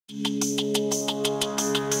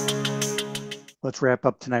Let's wrap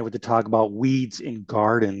up tonight with the talk about weeds in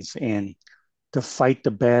gardens. And to fight the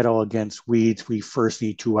battle against weeds, we first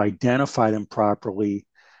need to identify them properly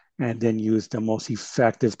and then use the most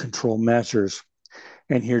effective control measures.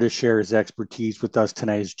 And here to share his expertise with us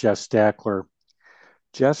tonight is Jeff Stachler.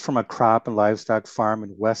 Jeff's from a crop and livestock farm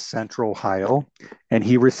in West Central Ohio, and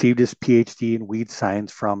he received his PhD in weed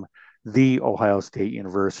science from the Ohio State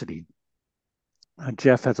University.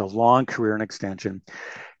 Jeff has a long career in extension,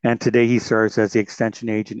 and today he serves as the extension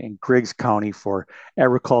agent in Griggs County for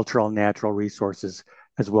agricultural and natural resources,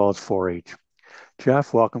 as well as 4-H.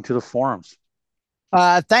 Jeff, welcome to the forums.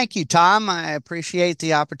 Thank you, Tom. I appreciate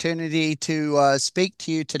the opportunity to speak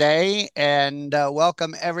to you today and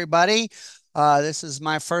welcome everybody. This is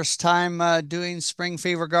my first time doing Spring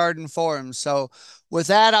Fever Garden Forums. So with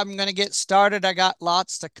that, I'm going to get started. I got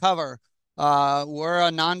lots to cover. We're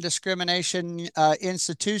a non-discrimination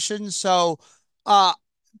institution. So uh,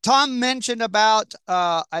 Tom mentioned about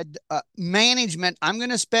management. I'm going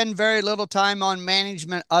to spend very little time on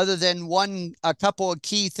management other than a couple of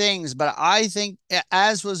key things. But I think,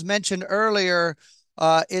 as was mentioned earlier,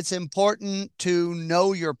 it's important to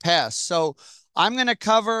know your pests. So I'm going to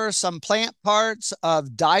cover some plant parts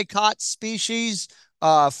of dicot species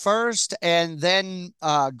first, and then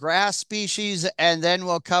grass species, and then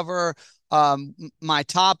we'll cover my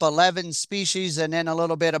top 11 species, and then a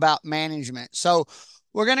little bit about management. So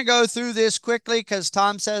we're going to go through this quickly because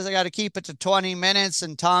Tom says I got to keep it to 20 minutes,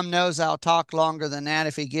 and Tom knows I'll talk longer than that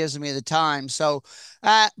if he gives me the time. So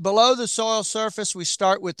below the soil surface, we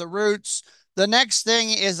start with the roots. The next thing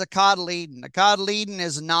is a cotyledon. The cotyledon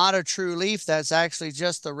is not a true leaf. That's actually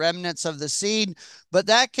just the remnants of the seed, but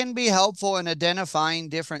that can be helpful in identifying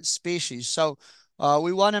different species. So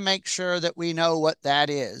we want to make sure that we know what that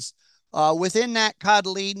is. Within that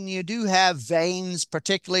cotyledon, you do have veins,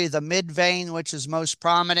 particularly the mid vein, which is most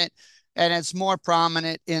prominent, and it's more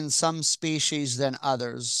prominent in some species than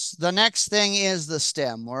others. The next thing is the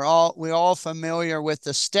stem. We're all familiar with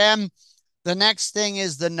the stem. The next thing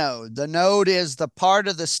is the node. The node is the part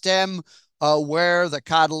of the stem where the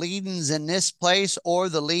cotyledons in this place or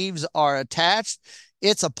the leaves are attached.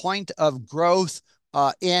 It's a point of growth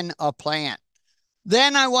in a plant.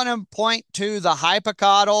 Then I want to point to the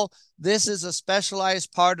hypocotyl. This is a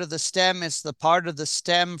specialized part of the stem. It's the part of the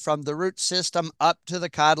stem from the root system up to the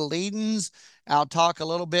cotyledons. I'll talk a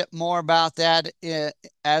little bit more about that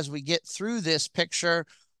as we get through this picture.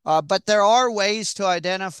 But there are ways to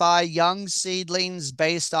identify young seedlings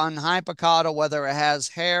based on hypocotyl, whether it has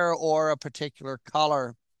hair or a particular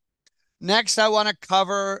color. Next, I want to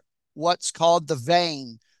cover what's called the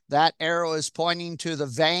vein. That arrow is pointing to the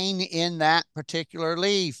vein in that particular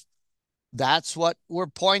leaf. That's what we're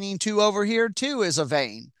pointing to over here too, is a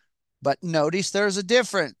vein. But notice there's a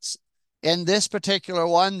difference. In this particular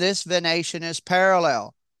one, this venation is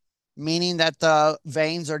parallel, meaning that the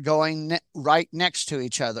veins are going right next to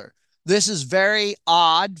each other. This is very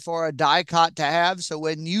odd for a dicot to have. So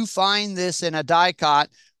when you find this in a dicot,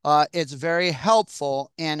 it's very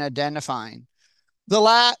helpful in identifying.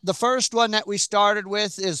 The first one that we started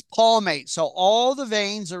with is palmate. So all the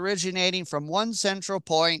veins originating from one central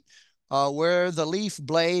point where the leaf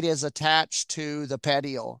blade is attached to the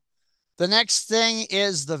petiole. The next thing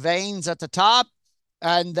is the veins at the top,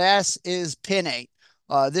 and this is pinnate.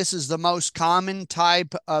 This is the most common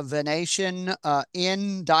type of venation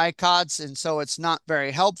in dicots, and so it's not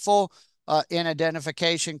very helpful in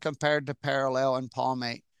identification compared to parallel and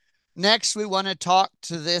palmate. Next, we want to talk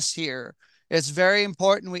to this here. It's very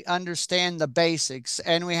important we understand the basics,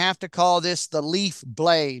 and we have to call this the leaf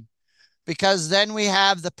blade, because then we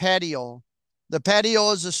have the petiole. The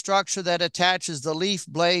petiole is a structure that attaches the leaf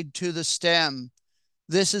blade to the stem.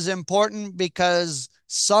 This is important because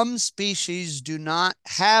some species do not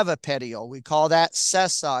have a petiole. We call that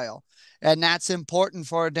sessile, and that's important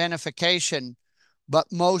for identification,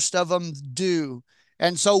 but most of them do.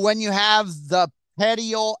 And so when you have the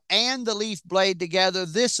petiole and the leaf blade together,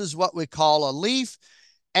 this is what we call a leaf.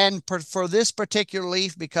 And for this particular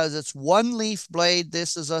leaf, because it's one leaf blade,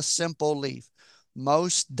 this is a simple leaf.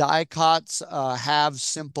 Most dicots have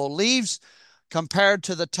simple leaves compared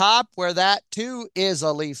to the top, where that too is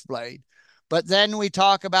a leaf blade. But then we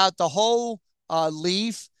talk about the whole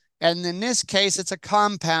leaf, and in this case, it's a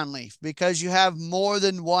compound leaf because you have more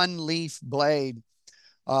than one leaf blade.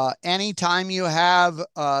 Anytime you have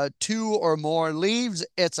two or more leaves,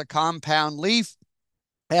 it's a compound leaf.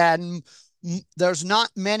 And there's not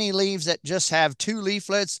many leaves that just have two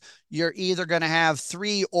leaflets. You're either going to have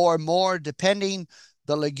three or more, depending.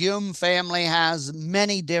 The legume family has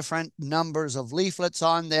many different numbers of leaflets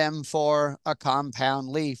on them for a compound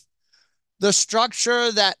leaf. The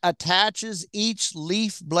structure that attaches each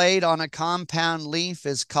leaf blade on a compound leaf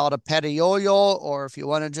is called a petiole, or if you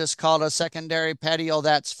want to just call it a secondary petiole,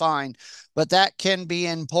 that's fine. But that can be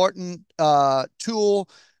an important tool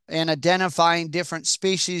in identifying different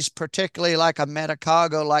species, particularly like a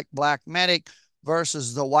metacago like black medic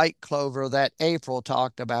versus the white clover that April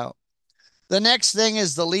talked about. The next thing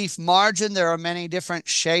is the leaf margin. There are many different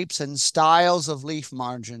shapes and styles of leaf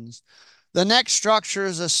margins. The next structure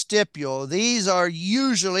is a stipule. These are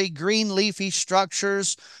usually green leafy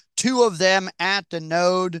structures, two of them at the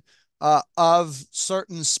node of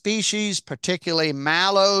certain species, particularly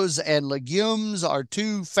mallows and legumes are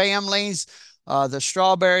two families. The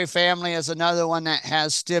strawberry family is another one that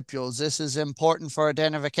has stipules. This is important for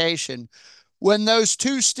identification. When those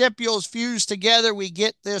two stipules fuse together, we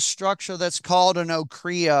get this structure that's called an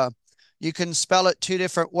ochrea. You can spell it two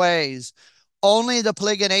different ways. Only the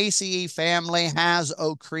Polygonaceae family has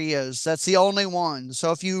ochreas. That's the only one.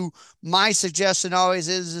 So my suggestion always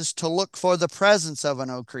is to look for the presence of an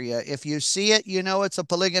ochrea. If you see it, you know it's a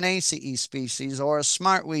Polygonaceae species or a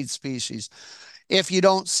smartweed species. If you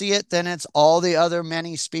don't see it, then it's all the other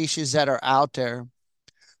many species that are out there.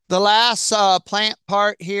 The last plant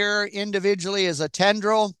part here individually is a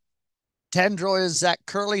tendril. Tendril is that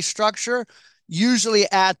curly structure, usually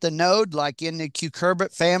at the node, like in the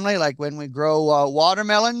cucurbit family, like when we grow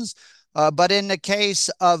watermelons. But in the case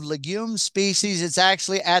of legume species, it's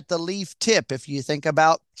actually at the leaf tip, if you think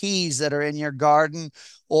about peas that are in your garden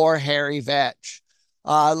or hairy vetch.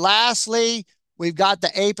 Lastly, we've got the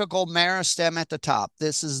apical meristem at the top.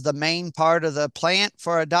 This is the main part of the plant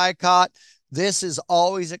for a dicot. This is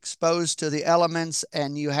always exposed to the elements,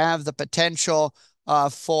 and you have the potential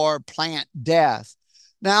for plant death.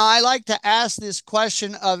 Now, I like to ask this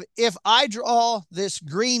question of, if I draw this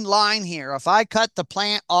green line here, if I cut the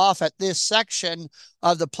plant off at this section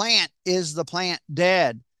of the plant, is the plant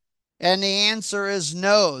dead? And the answer is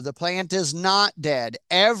no, the plant is not dead.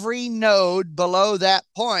 Every node below that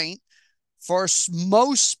point for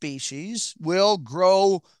most species will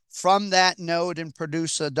grow from that node and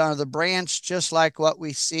produce another branch, just like what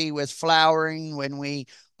we see with flowering when we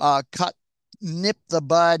nip the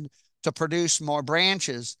bud to produce more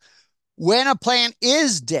branches. When a plant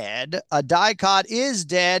is dead, a dicot is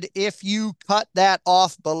dead if you cut that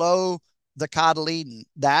off below the cotyledon.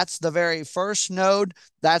 That's the very first node.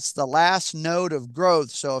 That's the last node of growth.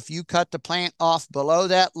 So if you cut the plant off below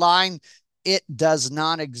that line, it does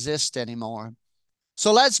not exist anymore.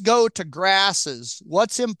 So let's go to grasses.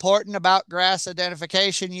 What's important about grass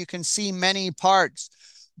identification? You can see many parts,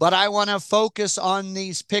 but I want to focus on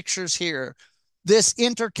these pictures here. This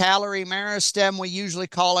intercalary meristem we usually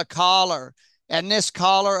call a collar, and this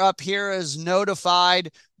collar up here is notified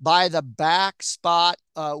by the back spot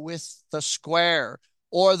with the square,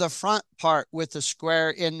 or the front part with the square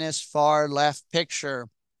in this far left picture.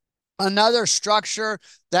 Another structure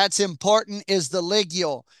that's important is the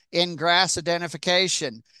ligule in grass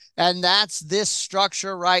identification. And that's this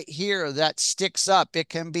structure right here that sticks up. It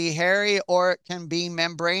can be hairy or it can be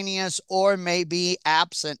membranous or may be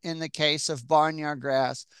absent in the case of barnyard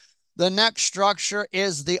grass. The next structure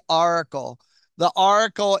is the auricle. The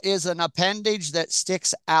auricle is an appendage that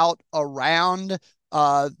sticks out around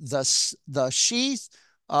the sheath.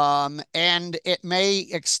 And it may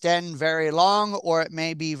extend very long or it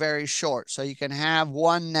may be very short. So you can have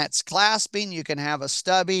one that's clasping, you can have a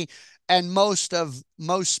stubby, and most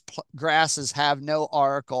grasses have no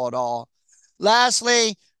auricle at all.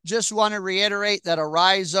 Lastly, just want to reiterate that a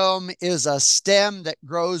rhizome is a stem that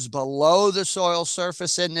grows below the soil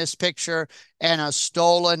surface in this picture, and a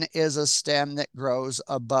stolon is a stem that grows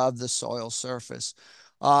above the soil surface.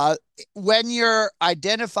 When you're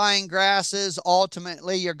identifying grasses,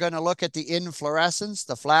 ultimately you're going to look at the inflorescence,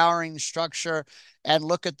 the flowering structure, and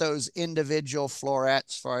look at those individual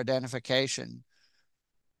florets for identification.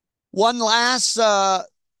 One last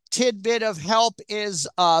tidbit of help is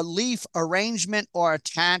leaf arrangement or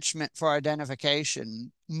attachment for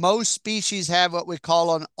identification. Most species have what we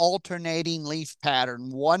call an alternating leaf pattern,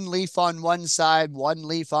 one leaf on one side, one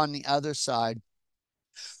leaf on the other side.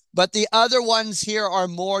 But the other ones here are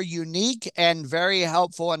more unique and very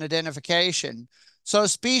helpful in identification. So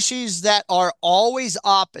species that are always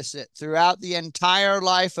opposite throughout the entire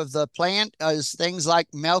life of the plant is things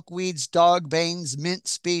like milkweeds, dogbanes, mint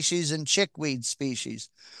species, and chickweed species.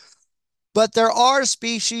 But there are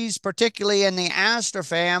species, particularly in the aster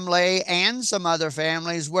family and some other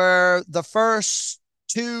families, where the first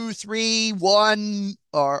 2, 3, 1,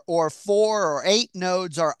 or 4 or 8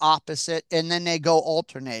 nodes are opposite, and then they go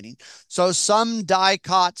alternating. So some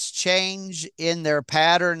dicots change in their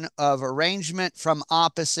pattern of arrangement from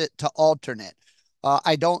opposite to alternate.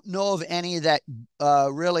 I don't know of any that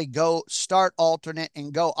really go start alternate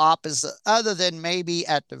and go opposite, other than maybe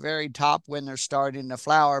at the very top when they're starting to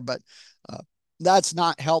flower, but uh, that's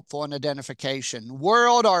not helpful in identification.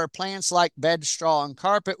 World are plants like bedstraw and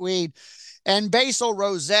carpetweed, and basal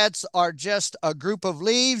rosettes are just a group of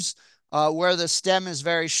leaves where the stem is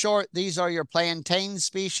very short. These are your plantain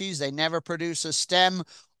species. They never produce a stem.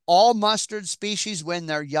 All mustard species, when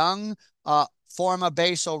they're young, form a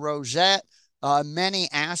basal rosette. Many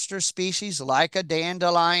aster species, like a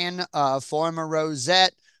dandelion, form a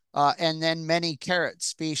rosette, and then many carrot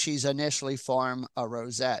species initially form a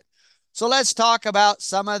rosette. So let's talk about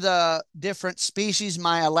some of the different species,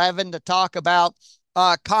 my 11 to talk about.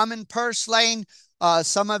 Common purslane.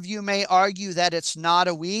 Some of you may argue that it's not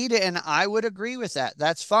a weed, and I would agree with that.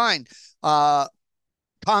 That's fine.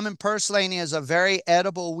 Common purslane is a very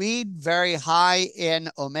edible weed, very high in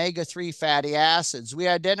omega-3 fatty acids. We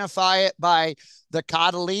identify it by the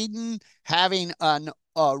cotyledon having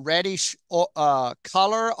a reddish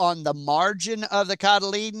color on the margin of the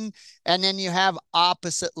cotyledon, and then you have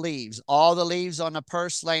opposite leaves. All the leaves on the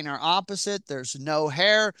purslane are opposite. There's no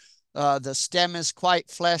hair. The stem is quite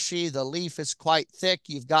fleshy. The leaf is quite thick.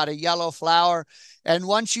 You've got a yellow flower. And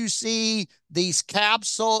once you see these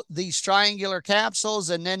triangular capsules,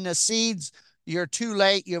 and then the seeds, you're too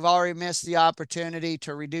late. You've already missed the opportunity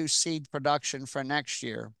to reduce seed production for next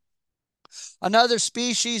year. Another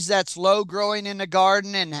species that's low growing in the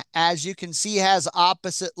garden, and as you can see has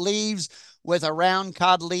opposite leaves with a round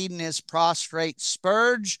cotyledon, is prostrate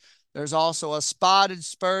spurge. There's also a spotted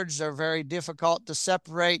spurge. They're very difficult to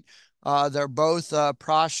separate. They're both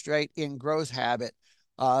prostrate in growth habit.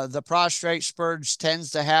 The prostrate spurge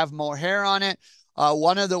tends to have more hair on it.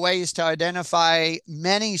 One of the ways to identify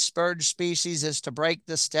many spurge species is to break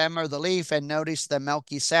the stem or the leaf and notice the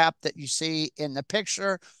milky sap that you see in the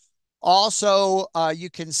picture. Also, you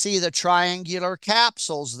can see the triangular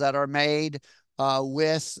capsules that are made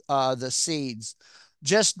with the seeds.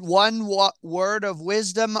 Just one word of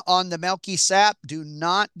wisdom on the milky sap. Do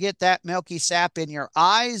not get that milky sap in your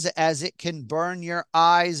eyes, as it can burn your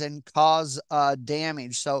eyes and cause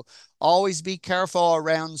damage. So always be careful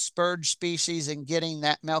around spurge species and getting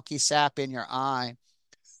that milky sap in your eye.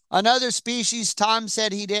 Another species, Tom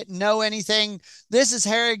said he didn't know anything. This is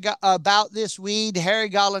about this weed,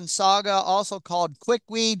 Saga, also called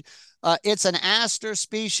quickweed. It's an aster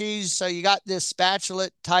species, so you got this spatulate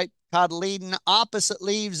type cotyledon. Opposite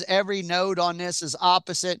leaves, every node on this is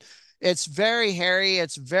opposite. It's very hairy.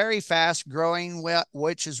 It's very fast growing,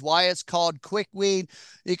 which is why it's called quickweed.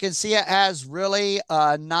 You can see it has really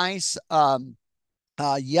nice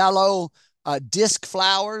yellow disc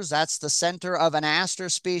flowers. That's the center of an aster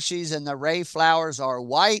species, and the ray flowers are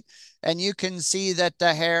white. And you can see that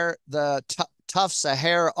the tufts of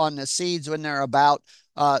hair on the seeds when they're about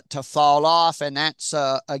to fall off, and that's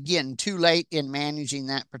again too late in managing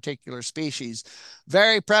that particular species.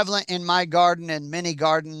 Very prevalent in my garden and many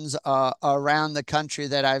gardens around the country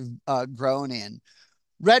that I've grown in.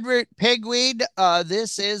 Redroot pigweed,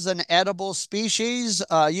 this is an edible species.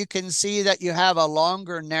 You can see that you have a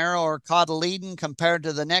longer, narrower cotyledon compared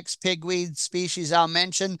to the next pigweed species I'll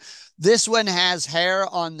mention. This one has hair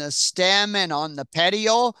on the stem and on the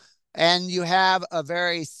petiole, and you have a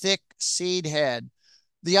very thick seed head.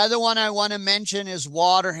 The other one I want to mention is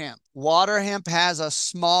water hemp. Water hemp has a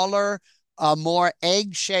smaller, more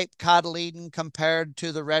egg-shaped cotyledon compared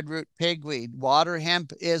to the redroot pigweed. Water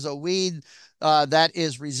hemp is a weed that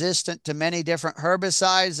is resistant to many different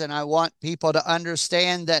herbicides, and I want people to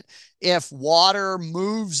understand that if water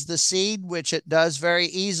moves the seed, which it does very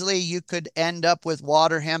easily, you could end up with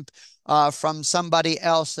water hemp from somebody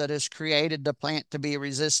else that has created the plant to be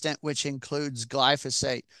resistant, which includes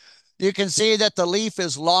glyphosate. You can see that the leaf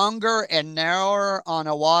is longer and narrower on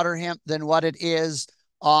a water hemp than what it is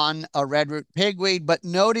on a redroot pigweed. But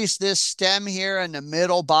notice this stem here in the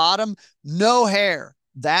middle bottom, no hair.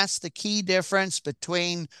 That's the key difference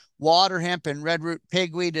between water hemp and redroot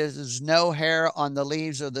pigweed, is there's no hair on the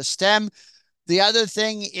leaves or the stem. The other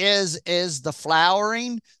thing is the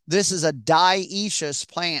flowering. This is a dioecious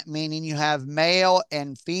plant, meaning you have male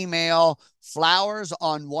and female flowers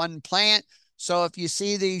on one plant. So if you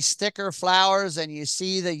see these thicker flowers and you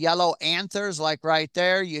see the yellow anthers, like right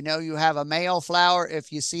there, you know you have a male flower.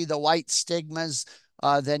 If you see the white stigmas,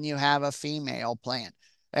 then you have a female plant.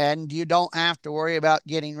 And you don't have to worry about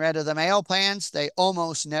getting rid of the male plants. They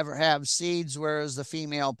almost never have seeds, whereas the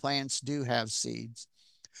female plants do have seeds.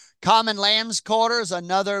 Common lamb's quarters,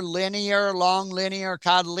 another linear, long linear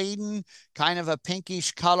cotyledon, kind of a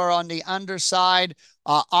pinkish color on the underside.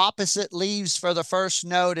 Opposite leaves for the first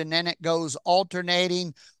node, and then it goes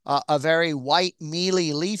alternating. A very white,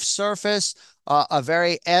 mealy leaf surface, a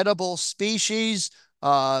very edible species.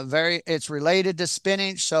 It's related to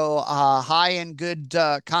spinach, so high in good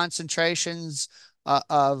concentrations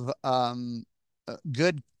of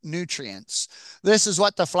good nutrients. This is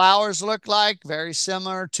what the flowers look like, very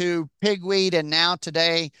similar to pigweed. And now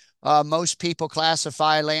today, most people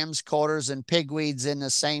classify lamb's quarters and pigweeds in the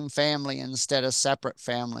same family instead of separate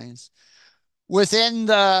families. Within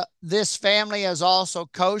this family is also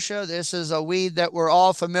kochia. This is a weed that we're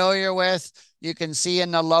all familiar with. You can see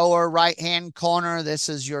in the lower right-hand corner, this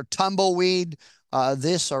is your tumbleweed.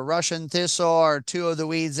 This or Russian thistle are two of the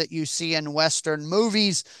weeds that you see in Western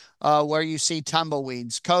movies where you see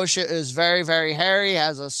tumbleweeds. Kochia is very, very hairy,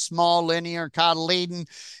 has a small linear cotyledon,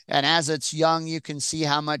 and as it's young, you can see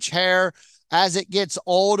how much hair. As it gets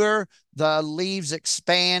older, the leaves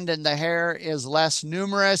expand and the hair is less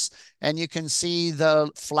numerous, and you can see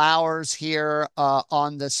the flowers here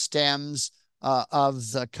on the stems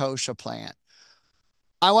of the kochia plant.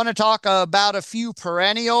 I want to talk about a few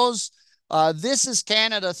perennials. This is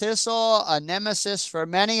Canada thistle, a nemesis for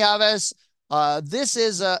many of us. This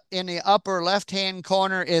is in the upper left-hand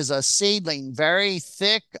corner is a seedling, very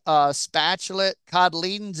thick spatulate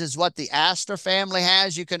cotyledons is what the aster family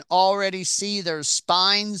has. You can already see there's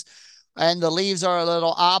spines, and the leaves are a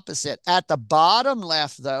little opposite. At the bottom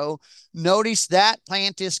left, though, notice that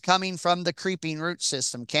plant is coming from the creeping root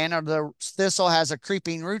system. Canada thistle has a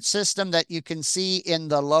creeping root system that you can see in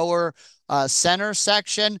the lower center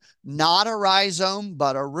section, not a rhizome,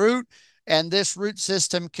 but a root. And this root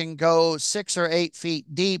system can go 6 or 8 feet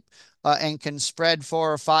deep and can spread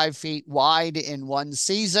 4 or 5 feet wide in one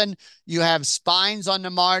season. You have spines on the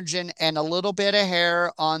margin and a little bit of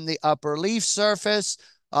hair on the upper leaf surface.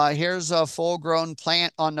 Here's a full-grown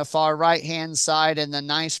plant on the far right-hand side and the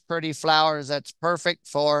nice, pretty flowers. That's perfect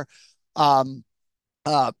for any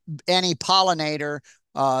pollinator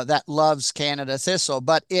that loves Canada thistle,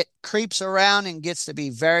 but it creeps around and gets to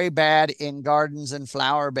be very bad in gardens and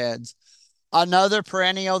flower beds. Another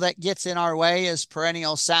perennial that gets in our way is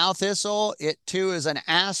perennial sow thistle. It too is an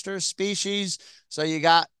aster species. So you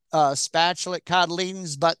got spatulate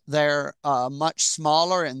cotyledons, but they're much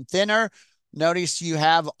smaller and thinner. Notice you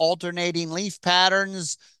have alternating leaf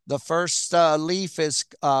patterns. The first leaf is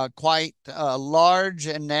quite large,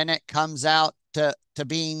 and then it comes out to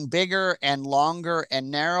being bigger and longer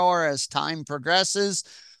and narrower as time progresses.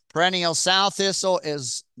 Perennial sow thistle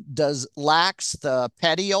lacks the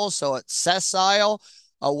petiole, so it's sessile.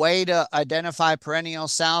 A way to identify perennial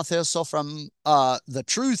sow thistle from the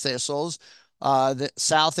true thistles. The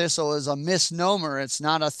sow thistle is a misnomer. It's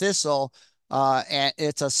not a thistle. And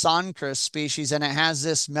it's a Soncris species, and it has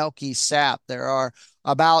this milky sap. There are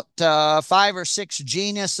about 5 or 6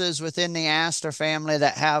 genuses within the aster family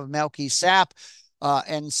that have milky sap,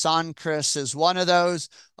 and Soncris is one of those.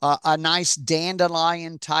 A nice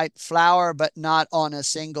dandelion type flower, but not on a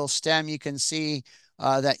single stem. You can see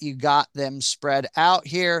that you got them spread out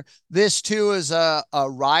here. This too is a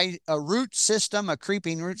root system, a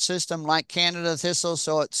creeping root system like Canada thistle,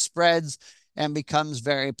 so it spreads and becomes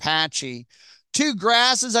very patchy. 2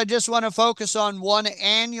 grasses, I just want to focus on one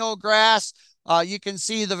annual grass. You can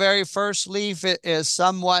see the very first leaf is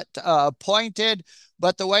somewhat pointed,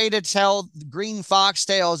 but the way to tell green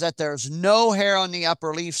foxtail is that there's no hair on the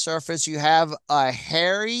upper leaf surface. You have a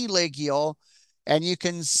hairy ligule, and you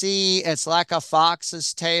can see it's like a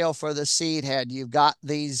fox's tail for the seed head. You've got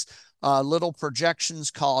these little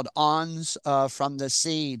projections called awns from the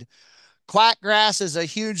seed. Quackgrass is a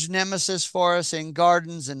huge nemesis for us in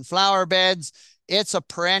gardens and flower beds. It's a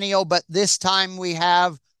perennial, but this time we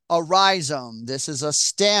have a rhizome. This is a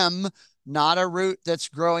stem, not a root that's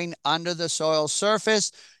growing under the soil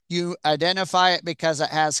surface. You identify it because it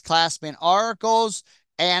has clasping auricles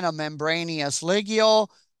and a membranous ligule.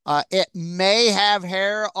 It may have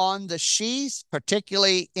hair on the sheath,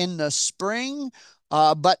 particularly in the spring.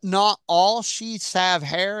 But not all sheaths have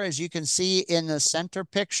hair, as you can see in the center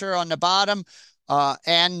picture on the bottom.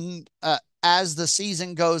 And as the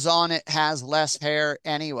season goes on, it has less hair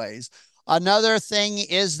anyways. Another thing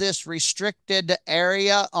is this restricted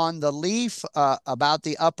area on the leaf, about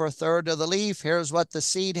the upper third of the leaf. Here's what the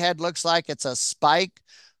seed head looks like. It's a spike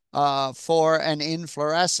for an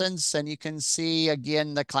inflorescence, and you can see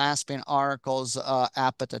again the clasping auricles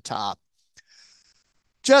up at the top.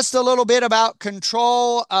 Just a little bit about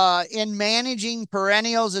control. In managing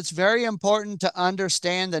perennials, it's very important to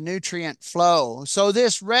understand the nutrient flow. So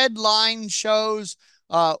this red line shows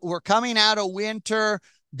We're coming out of winter,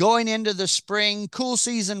 going into the spring. Cool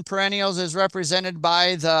season perennials is represented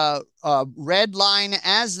by the red line.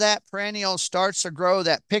 As that perennial starts to grow,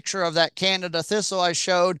 that picture of that Canada thistle I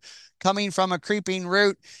showed coming from a creeping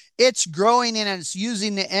root, it's growing and it's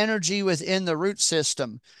using the energy within the root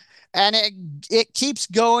system. And it keeps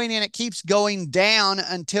going and it keeps going down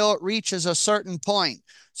until it reaches a certain point.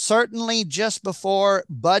 Certainly just before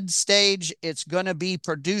bud stage, it's going to be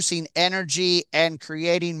producing energy and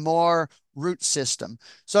creating more root system.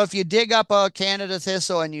 So if you dig up a Canada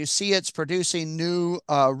thistle and you see it's producing new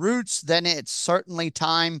roots, then it's certainly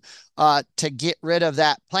time to get rid of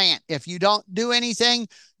that plant. If you don't do anything,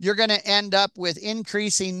 you're going to end up with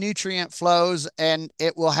increasing nutrient flows, and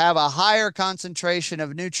it will have a higher concentration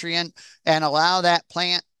of nutrient and allow that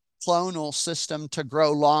plant clonal system to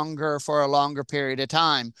grow longer for a longer period of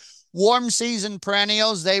time. Warm season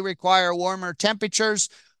perennials, they require warmer temperatures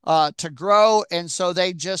to grow, and so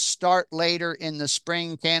they just start later in the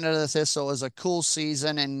spring. Canada thistle is a cool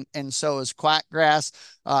season, and so is quackgrass.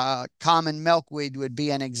 Common milkweed would be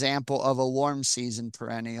an example of a warm season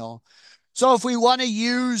perennial. So if we want to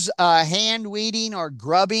use hand weeding or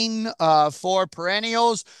grubbing for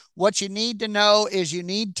perennials, what you need to know is you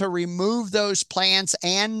need to remove those plants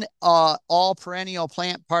and all perennial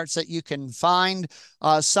plant parts that you can find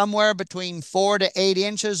somewhere between 4 to 8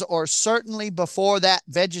 inches, or certainly before that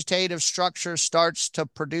vegetative structure starts to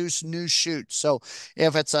produce new shoots. So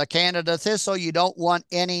if it's a Canada thistle, you don't want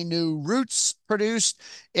any new roots produced.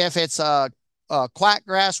 If it's a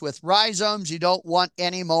quackgrass with rhizomes, you don't want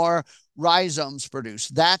any more rhizomes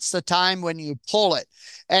produced. That's the time when you pull it.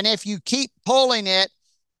 And if you keep pulling it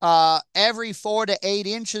every 4 to 8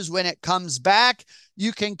 inches when it comes back,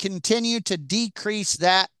 you can continue to decrease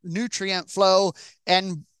that nutrient flow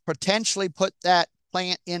and potentially put that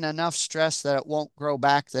plant in enough stress that it won't grow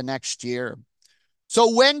back the next year.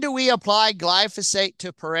 So when do we apply glyphosate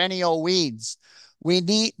to perennial weeds? We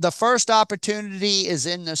need the first opportunity is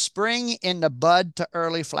in the spring, in the bud to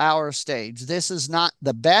early flower stage. This is not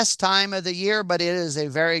the best time of the year, but it is a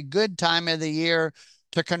very good time of the year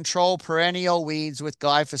to control perennial weeds with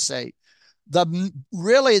glyphosate.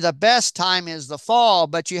 Really the best time is the fall,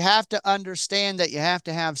 but you have to understand that you have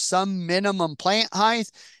to have some minimum plant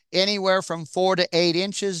height, anywhere from 4 to 8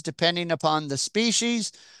 inches, depending upon the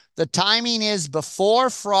species. The timing is before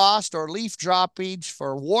frost or leaf droppage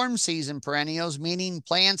for warm season perennials, meaning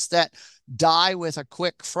plants that die with a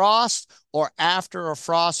quick frost, or after a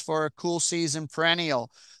frost for a cool season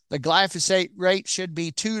perennial. The glyphosate rate should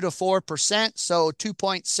be 2 to 4%, so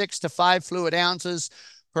 2.6 to 5 fluid ounces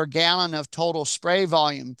per gallon of total spray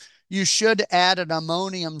volume. You should add an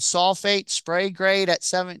ammonium sulfate spray grade at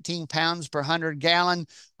 17 pounds per 100 gallon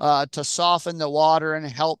to soften the water and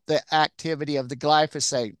help the activity of the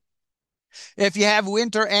glyphosate. If you have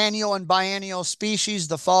winter annual and biennial species,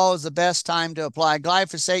 the fall is the best time to apply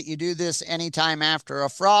glyphosate. You do this anytime after a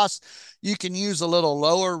frost. You can use a little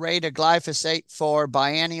lower rate of glyphosate for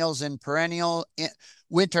biennials and perennial.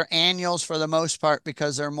 Winter annuals for the most part,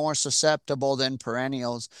 because they're more susceptible than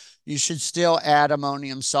perennials. You should still add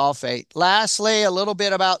ammonium sulfate. Lastly, a little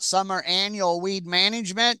bit about summer annual weed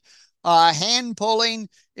management. Hand pulling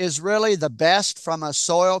is really the best from a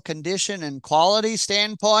soil condition and quality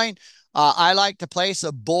standpoint. I like to place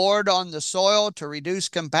a board on the soil to reduce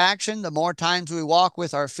compaction. The more times we walk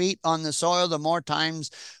with our feet on the soil, the more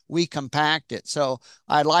times we compact it. So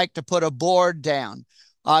I like to put a board down.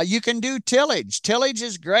 You can do tillage. Tillage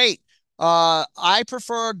is great. I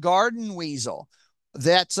prefer a garden weasel.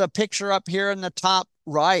 That's a picture up here in the top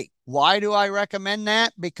right. Why do I recommend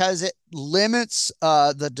that? Because it limits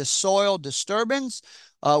the soil disturbance.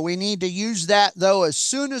 We need to use that, though, as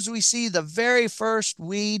soon as we see the very first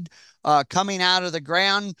weed coming out of the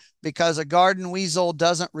ground, because a garden weasel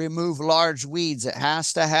doesn't remove large weeds. It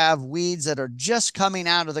has to have weeds that are just coming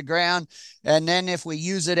out of the ground. And then if we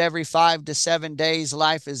use it every 5 to 7 days,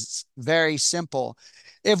 life is very simple.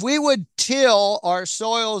 If we would till our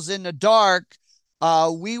soils in the dark,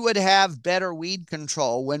 we would have better weed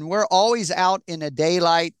control. When we're always out in the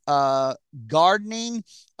daylight gardening,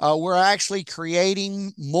 we're actually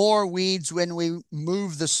creating more weeds when we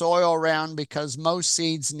move the soil around, because most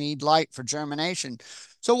seeds need light for germination.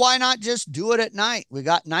 So why not just do it at night? We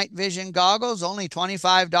got night vision goggles, only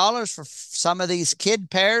 $25 for some of these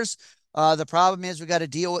kid pairs. The problem is we got to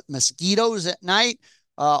deal with mosquitoes at night.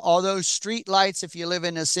 Although street lights, if you live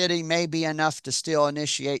in a city, may be enough to still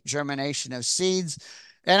initiate germination of seeds.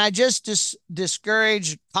 And I just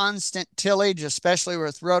discourage constant tillage, especially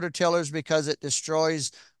with rototillers, because it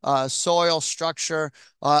destroys soil structure.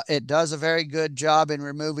 It does a very good job in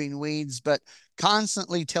removing weeds, but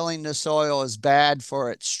constantly tilling the soil is bad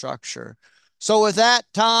for its structure. So with that,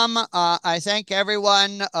 Tom, I thank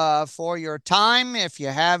everyone for your time. If you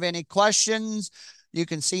have any questions, you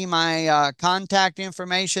can see my contact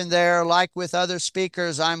information there. Like with other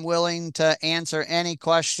speakers, I'm willing to answer any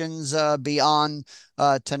questions beyond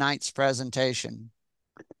tonight's presentation.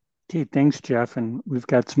 Okay, thanks, Jeff. And we've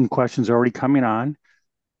got some questions already coming on.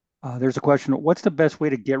 There's a question, what's the best way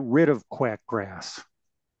to get rid of quack grass?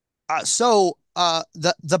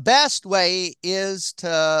 The best way is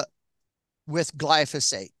to with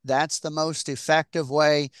glyphosate. That's the most effective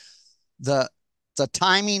way. The the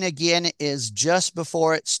timing again is just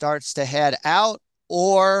before it starts to head out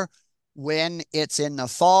or when it's in the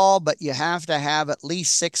fall, but you have to have at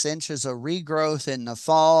least 6 inches of regrowth in the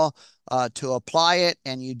fall to apply it.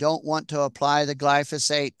 And you don't want to apply the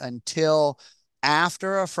glyphosate until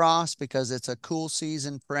after a frost because it's a cool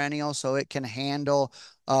season perennial, so it can handle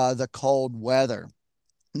the cold weather.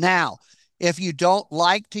 Now, if you don't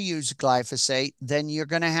like to use glyphosate, then you're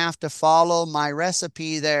going to have to follow my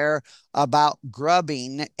recipe there about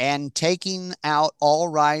grubbing and taking out all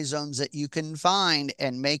rhizomes that you can find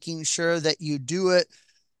and making sure that you do it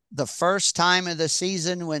the first time of the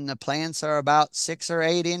season when the plants are about 6 or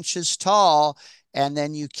 8 inches tall. And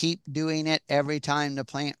then you keep doing it every time the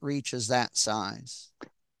plant reaches that size.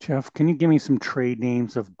 Jeff, can you give me some trade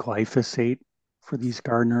names of glyphosate for these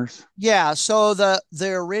gardeners? Yeah, so the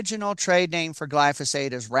original trade name for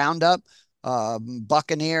glyphosate is Roundup,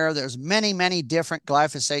 Buccaneer. There's many different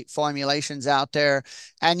glyphosate formulations out there,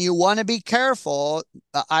 and you want to be careful.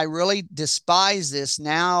 I really despise this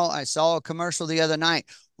now. I saw a commercial the other night.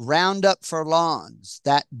 Roundup for lawns.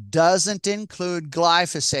 That doesn't include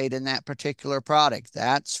glyphosate in that particular product.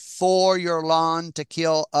 That's for your lawn to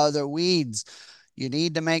kill other weeds. You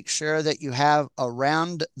need to make sure that you have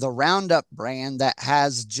the Roundup brand that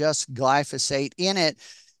has just glyphosate in it,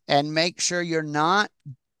 and make sure you're not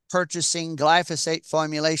purchasing glyphosate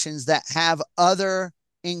formulations that have other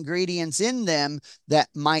ingredients in them that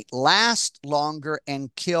might last longer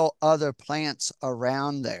and kill other plants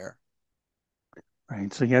around there.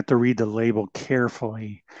 Right, so you have to read the label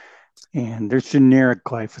carefully. And there's generic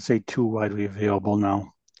glyphosate too widely available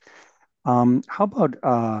now. How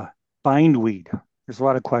about bindweed? There's a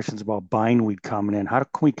lot of questions about bindweed coming in. How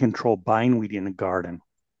can we control bindweed in the garden?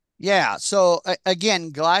 Yeah. So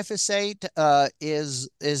again, glyphosate is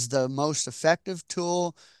the most effective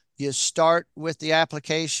tool. You start with the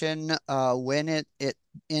application when it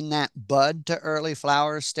in that bud to early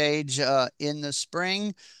flower stage in the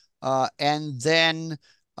spring, and then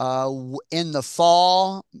in the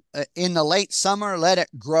fall, in the late summer, let it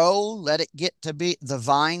grow, let it get to be the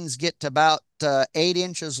vines get to about 8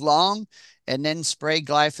 inches long, and then spray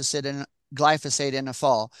glyphosate in the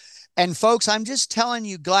fall. And folks, I'm just telling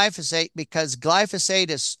you glyphosate because glyphosate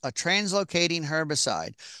is a translocating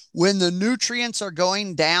herbicide. When the nutrients are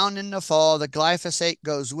going down in the fall, the glyphosate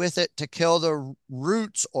goes with it to kill the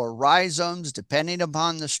roots or rhizomes, depending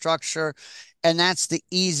upon the structure. And that's the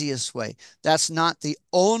easiest way. That's not the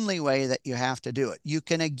only way that you have to do it. You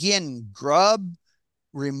can again grub,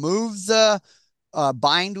 remove the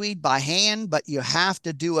bindweed by hand, but you have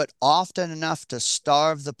to do it often enough to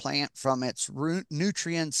starve the plant from its root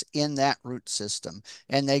nutrients in that root system.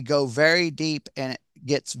 And they go very deep, and it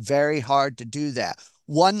gets very hard to do that.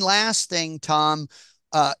 One last thing, Tom,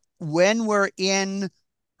 when we're in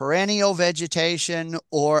perennial vegetation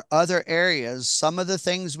or other areas, some of the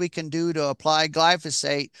things we can do to apply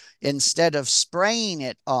glyphosate instead of spraying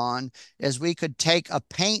it on is we could take a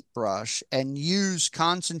paintbrush and use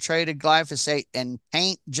concentrated glyphosate and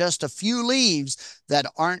paint just a few leaves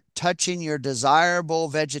that aren't touching your desirable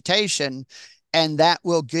vegetation, and that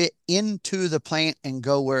will get into the plant and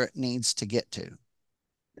go where it needs to get to.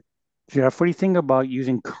 Jeff, what do you think about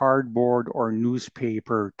using cardboard or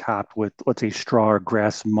newspaper topped with, let's say, straw or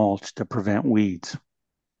grass mulch to prevent weeds?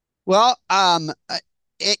 Well,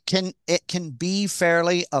 it can be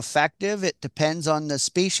fairly effective. It depends on the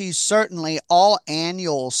species. Certainly, all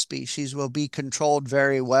annual species will be controlled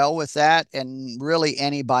very well with that, and really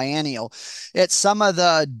any biennial. It's some of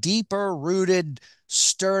the deeper rooted,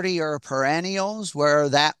 sturdier perennials where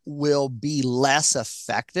that will be less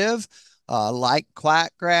effective. Like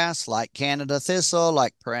quackgrass, like Canada thistle,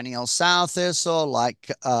 like perennial sow thistle, like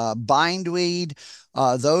bindweed.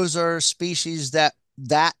 Those are species that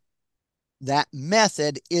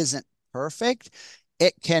method isn't perfect.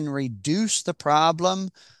 It can reduce the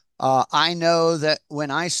problem. I know that when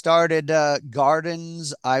I started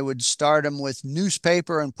gardens, I would start them with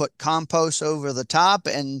newspaper and put compost over the top,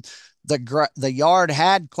 and the yard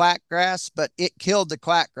had quackgrass, but it killed the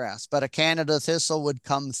quackgrass. But a Canada thistle would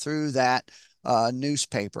come through that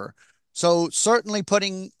newspaper. So certainly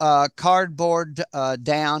putting cardboard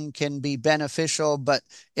down can be beneficial, but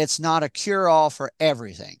it's not a cure-all for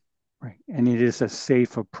everything. Right. And it is a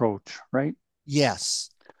safe approach, right? Yes.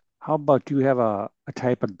 How about do you have a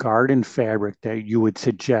type of garden fabric that you would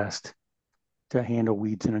suggest to handle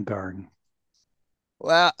weeds in a garden?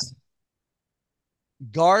 Well,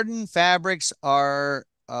 garden fabrics are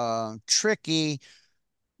tricky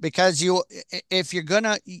because if you're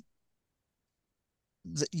gonna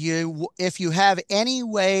you if you have any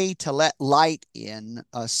way to let light in,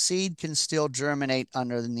 a seed can still germinate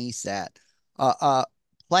underneath that.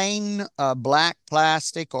 Plain black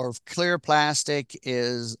plastic or clear plastic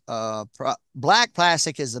is black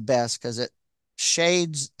plastic is the best because it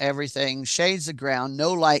shades everything, shades the ground,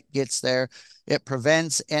 no light gets there. It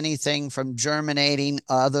prevents anything from germinating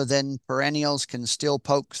other than perennials can still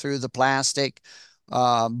poke through the plastic.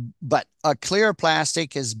 But a clear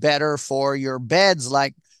plastic is better for your beds,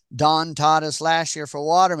 like Don taught us last year for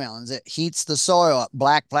watermelons. It heats the soil up.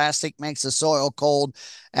 Black plastic makes the soil cold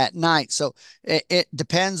at night. So it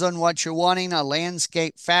depends on what you're wanting. A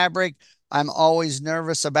landscape fabric, I'm always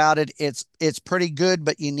nervous about it. It's pretty good,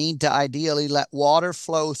 but you need to ideally let water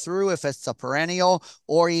flow through if it's a perennial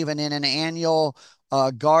or even in an annual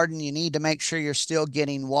garden. You need to make sure you're still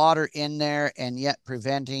getting water in there and yet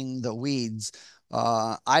preventing the weeds.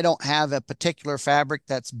 I don't have a particular fabric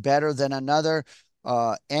that's better than another.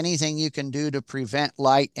 Anything you can do to prevent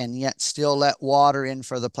light and yet still let water in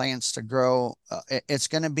for the plants to grow, it's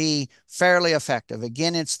going to be fairly effective.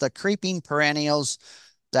 Again, it's the creeping perennials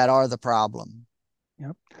that are the problem.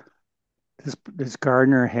 Yep. This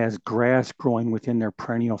gardener has grass growing within their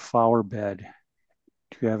perennial flower bed.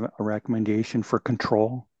 Do you have a recommendation for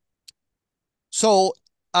control? So,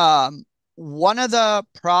 um, one of the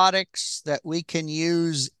products that we can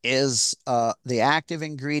use is the active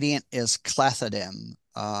ingredient is clethodim.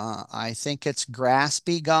 I think it's grass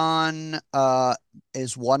be gone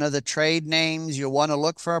is one of the trade names. You want to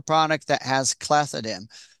look for a product that has clethodim.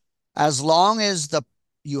 As long as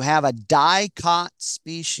you have a dicot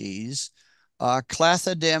species,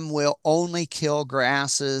 clethodim will only kill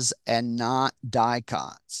grasses and not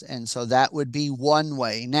dicots. And so that would be one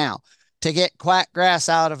way. Now, to get quackgrass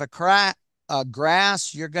out of a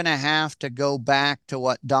grass, you're going to have to go back to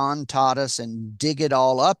what Don taught us and dig it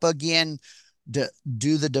all up again.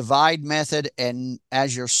 Do the divide method, and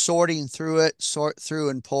as you're sorting through it, sort through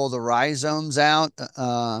and pull the rhizomes out.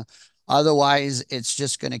 Otherwise, it's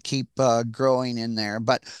just going to keep growing in there.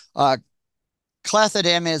 But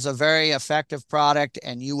clethodim is a very effective product,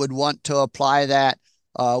 and you would want to apply that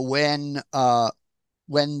when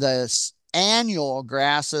the annual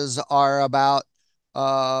grasses are about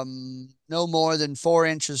no more than 4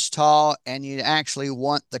 inches tall, and you actually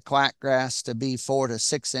want the quackgrass to be 4 to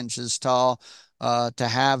 6 inches tall to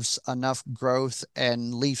have enough growth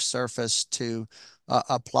and leaf surface to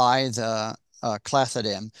apply the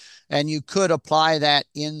clethodim. And you could apply that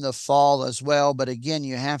in the fall as well, but again,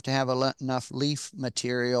 you have to have enough leaf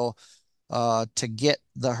material to get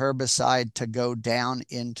the herbicide to go down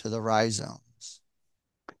into the rhizomes.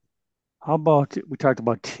 How about we talked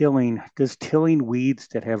about tilling? Does tilling weeds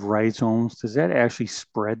that have rhizomes, does that actually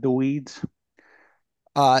spread the weeds?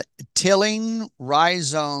 Uh, Tilling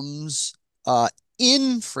rhizomes uh,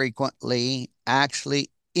 infrequently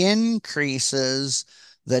actually increases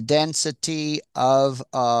the density of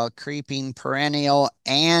a creeping perennial.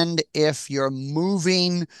 And if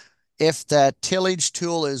the tillage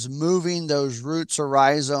tool is moving those roots or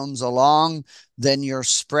rhizomes along, then you're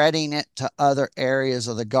spreading it to other areas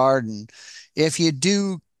of the garden. If you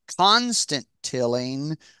do constant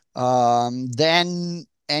tilling, then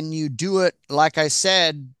and you do it, like I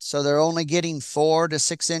said, so they're only getting 4 to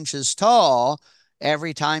 6 inches tall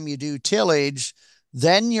every time you do tillage,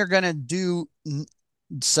 then you're going to do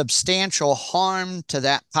substantial harm to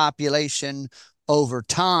that population over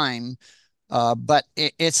time. But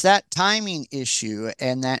it's that timing issue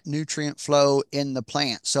and that nutrient flow in the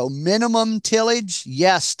plant. So minimum tillage,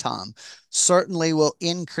 yes, Tom, certainly will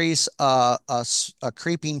increase a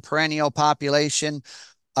creeping perennial population.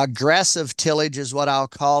 Aggressive tillage is what I'll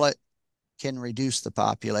call it, can reduce the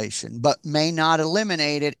population, but may not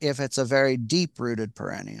eliminate it if it's a very deep-rooted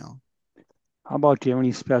perennial. How about do you have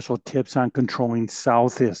any special tips on controlling sow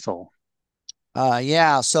thistle?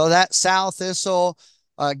 Yeah, so that sow thistle,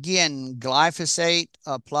 again, glyphosate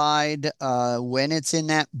applied when it's in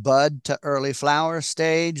that bud to early flower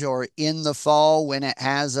stage or in the fall when it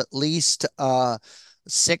has at least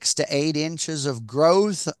 6 to 8 inches of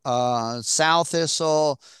growth. Sow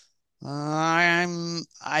thistle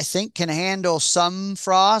I think can handle some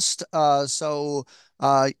frost. You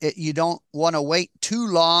don't want to wait too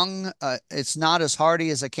long. It's not as hardy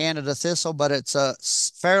as a Canada thistle, but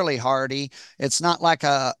it's fairly hardy. It's not like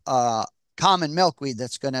a common milkweed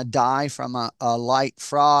that's going to die from a light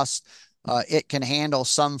frost. It can handle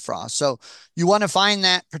some frost. So you want to find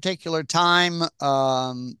that particular time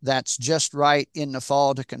that's just right in the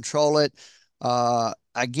fall to control it.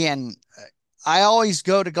 Again, I always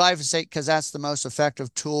go to glyphosate because that's the most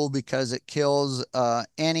effective tool because it kills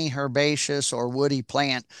any herbaceous or woody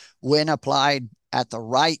plant when applied at the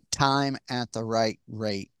right time at the right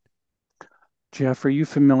rate. Jeff, are you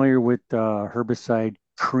familiar with herbicide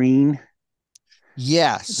preen, the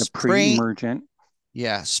Yes, pre-emergent?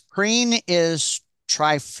 preen is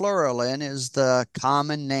trifluralin is the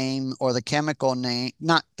common name or the chemical name,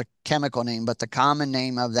 not the chemical name, but the common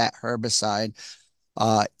name of that herbicide.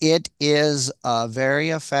 It is very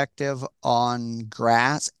effective on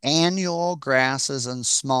annual grasses and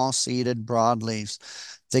small seeded broadleaves.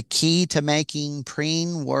 The key to making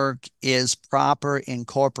preen work is proper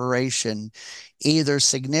incorporation, either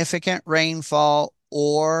significant rainfall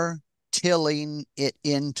or tilling it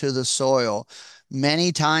into the soil.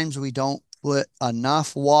 Many times we don't put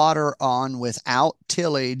enough water on without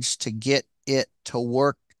tillage to get it to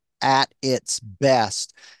work at its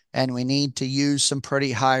best, and we need to use some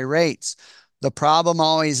pretty high rates. The problem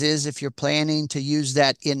always is if you're planning to use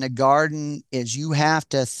that in the garden is you have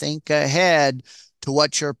to think ahead to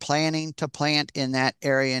what you're planning to plant in that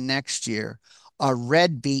area next year. A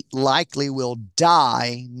red beet likely will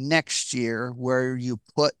die next year where you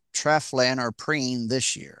put treflin or preen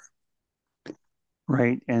this year.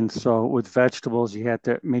 Right. And so with vegetables, you have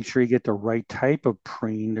to make sure you get the right type of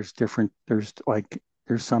preen. There's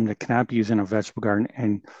some that cannot be used in a vegetable garden.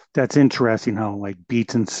 And that's interesting how like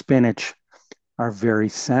beets and spinach are very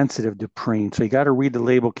sensitive to preen. So you got to read the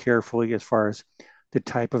label carefully as far as the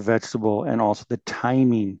type of vegetable and also the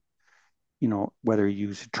timing, whether you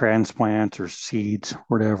use transplants or seeds,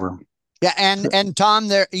 whatever. Yeah, and So, and Tom,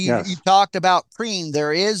 there you yes, talked about preen.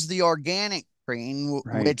 There is the organic preen,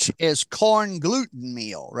 right. which is corn gluten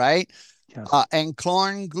meal, right? Yes. And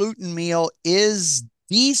corn gluten meal is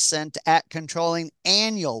decent at controlling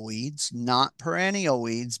annual weeds, not perennial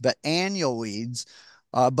weeds, but annual weeds.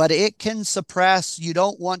 But it can suppress, you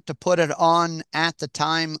don't want to put it on at the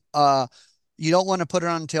time, you don't want to put it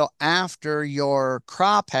on until after your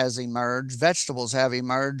crop has emerged, vegetables have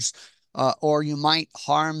emerged, or you might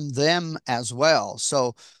harm them as well.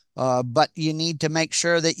 But you need to make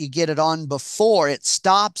sure that you get it on before it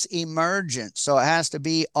stops emergence. So it has to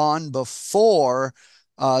be on before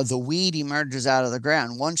the weed emerges out of the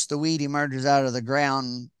ground. Once the weed emerges out of the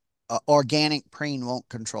ground, organic preen won't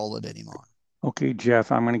control it anymore. Okay,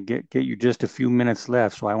 Jeff, I'm going to get you just a few minutes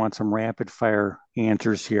left, so I want some rapid fire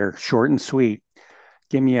answers here, short and sweet.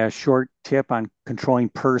 Give me a short tip on controlling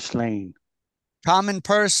purslane. Common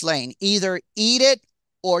purslane, either eat it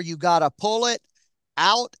or you got to pull it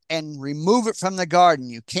out and remove it from the garden.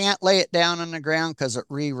 You can't lay it down on the ground because it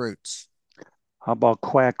reroots. How about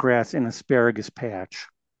quackgrass and asparagus patch?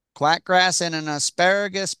 Quackgrass in an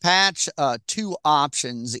asparagus patch, two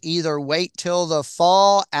options. Either wait till the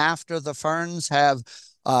fall after the ferns have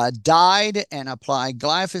died and apply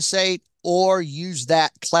glyphosate, or use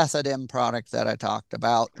that clethodim product that I talked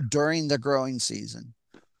about during the growing season.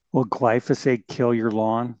 Will glyphosate kill your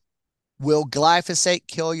lawn? Will glyphosate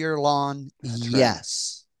kill your lawn? That's right.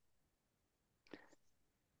 Yes.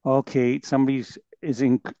 Okay, is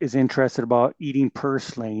interested about eating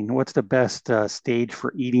purslane. What's the best stage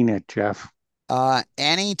for eating it, Jeff?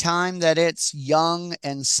 Anytime that it's young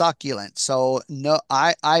and succulent. So no,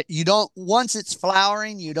 you don't, once it's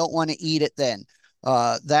flowering, you don't want to eat it then.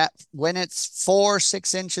 That when it's 4,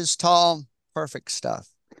 6 inches tall, perfect stuff.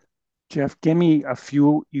 Jeff, give me a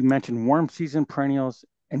few. You mentioned warm season perennials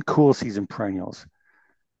and cool season perennials.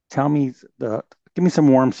 Tell me give me some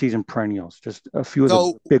warm season perennials, just a few of the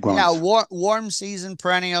So big yeah, ones. warm season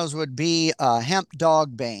perennials would be hemp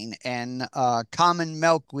dogbane and common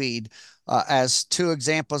milkweed as two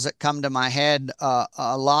examples that come to my head.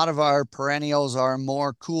 A lot of our perennials are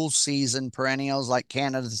more cool season perennials like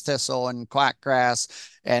Canada thistle and quackgrass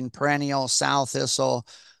and perennial sow thistle.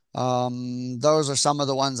 Those are some of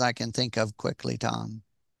the ones I can think of quickly, Tom.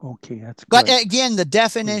 Okay, that's But good. again, the Great.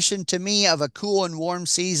 definition to me of a cool and warm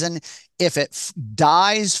season, if it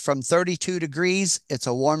dies from 32 degrees, it's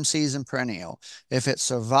a warm season perennial. If it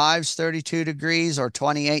survives 32 degrees or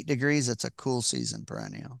 28 degrees, it's a cool season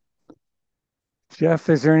perennial. Jeff,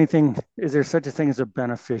 is there such a thing as a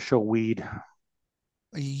beneficial weed?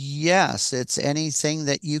 Yes, it's anything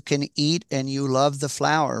that you can eat and you love the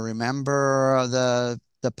flower. Remember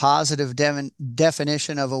the positive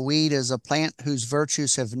definition of a weed is a plant whose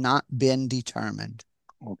virtues have not been determined.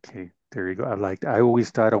 Okay, there you go. I always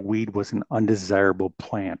thought a weed was an undesirable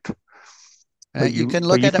plant, You can but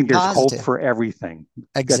look you at it think there's hope positive. for everything. You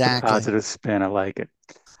got the Exactly. positive spin. I like it.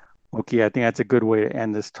 Okay, I think that's a good way to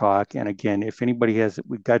end this talk. And again, if anybody has,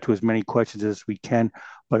 we got to as many questions as we can,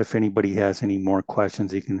 but if anybody has any more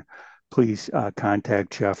questions, you can please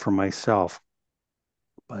contact Jeff or myself.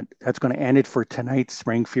 But that's going to end it for tonight's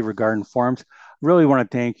Spring Fever Garden Forums. Really want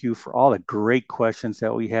to thank you for all the great questions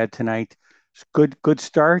that we had tonight. It's good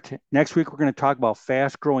start. Next week, we're going to talk about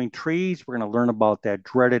fast growing trees. We're going to learn about that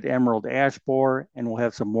dreaded emerald ash borer, and we'll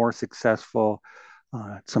have some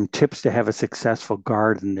tips to have a successful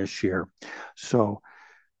garden this year. So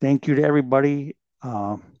thank you to everybody.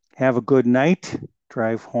 Have a good night.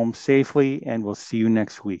 Drive home safely, and we'll see you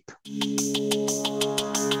next week.